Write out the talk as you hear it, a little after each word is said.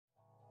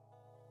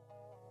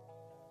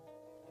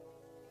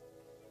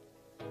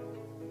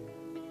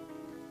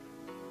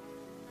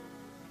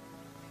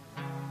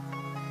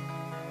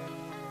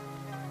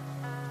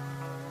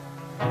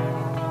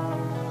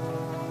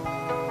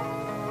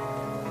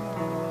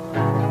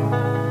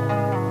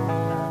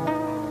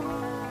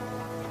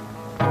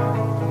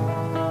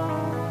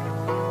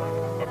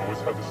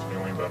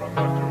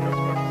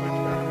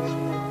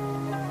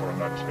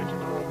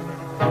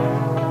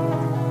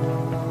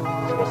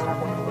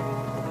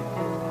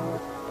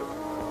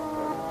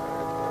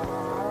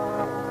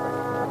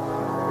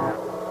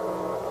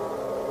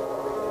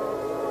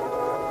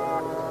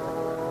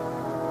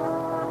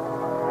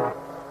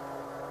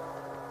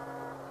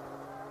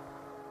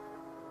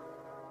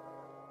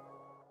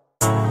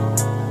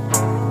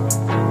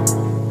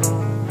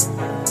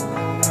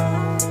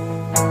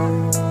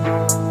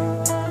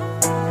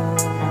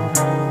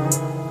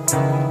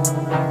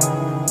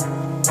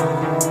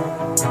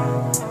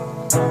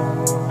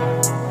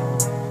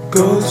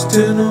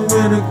Ghost in a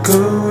winter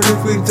coat.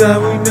 If we die,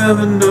 we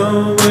never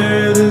know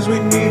where it is we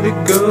need to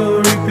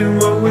go, reaping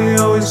what we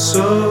always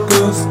sow.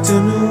 Ghost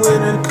in a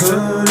winter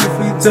coat. If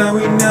we die,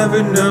 we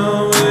never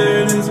know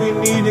where it is we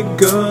need to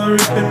go,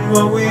 reaping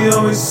what we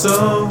always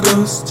sow.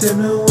 Ghost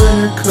in a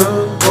winter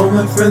coat. All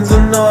my friends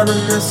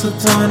anonymous,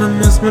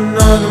 autonomous,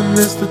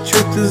 monogamous. The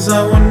truth is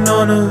I want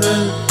none of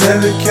it.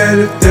 Never cared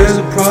if there's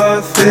a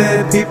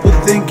profit. People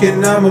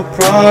thinking I'm a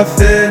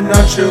prophet.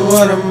 Not sure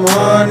what I'm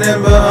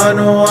wanting, but I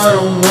know I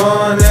don't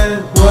want it.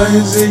 Why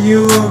is it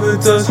you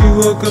overdose? You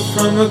woke up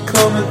from a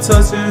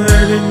comatose. You're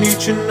hurting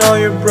each and all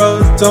your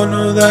bros. Don't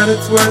know that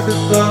it's worth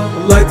it though.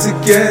 I like to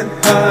get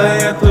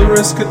high at the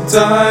risk of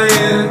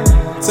dying.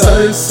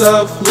 Tell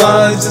yourself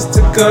lies just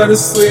to go to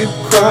sleep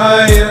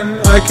crying.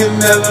 I can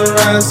never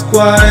ask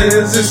why,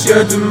 is this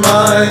your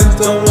demise?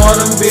 Don't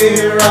wanna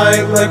be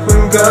right like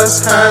when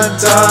Gus had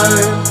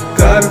died.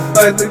 Gotta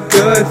fight the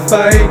good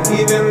fight,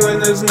 even when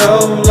there's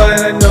no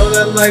light. I know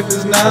that life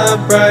is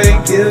not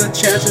bright, give a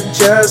chance, it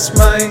just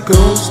might.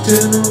 Ghost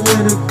in a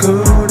winter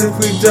coat. If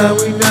we die,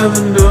 we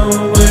never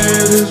know where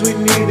it is we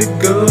need to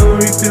go,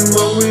 reaping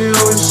what we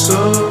always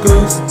sow.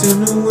 Ghost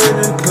in a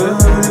winter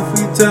coat. If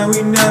we die,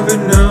 we never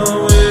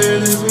know where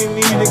it is we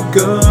need to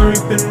go,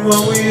 reaping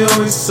what we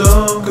always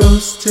sow.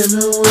 Ghost in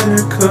a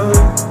winter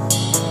coat.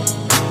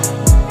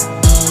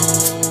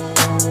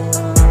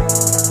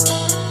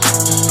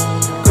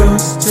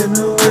 Ghost in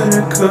a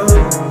winter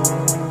coat.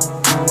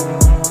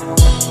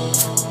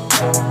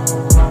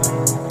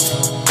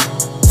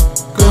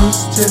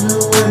 Ghost in a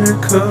winter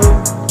coat.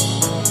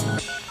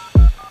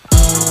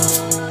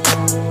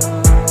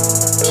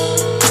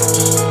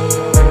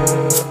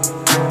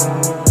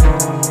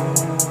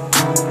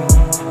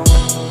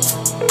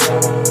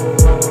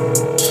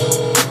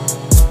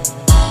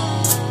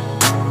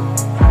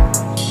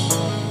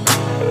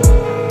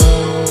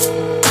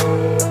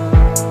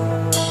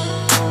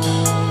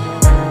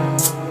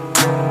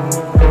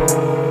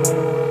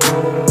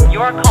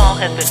 Your call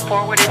has been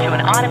forwarded to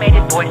an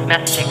automated voice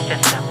messaging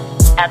system.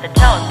 At the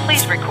tone,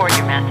 please record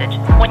your message.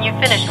 When you've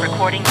finished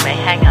recording, you may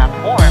hang up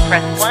or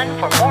press 1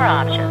 for more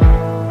options.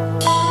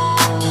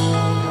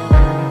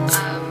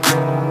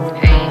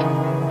 Hey.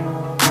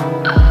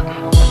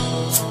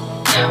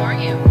 How are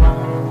you?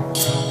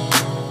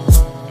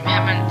 We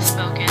haven't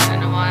spoken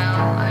in a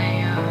while.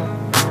 I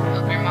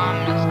hope your mom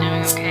is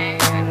doing okay.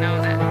 I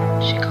know that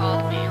she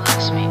called me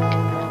last week.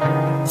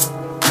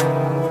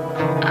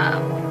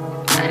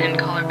 I didn't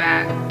call her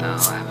back, though.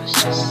 I was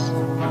just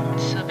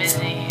so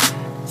busy.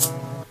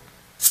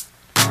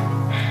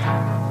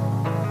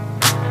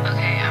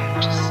 Okay,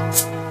 I'm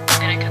just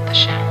gonna cut the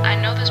shit. I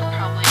know this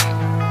probably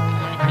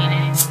won't mean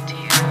anything to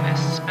you,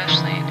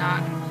 especially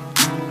not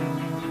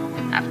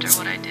after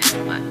what I did,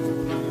 but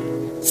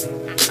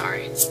I'm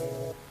sorry.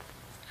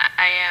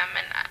 I am,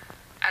 and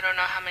I don't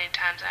know how many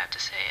times I have to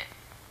say it.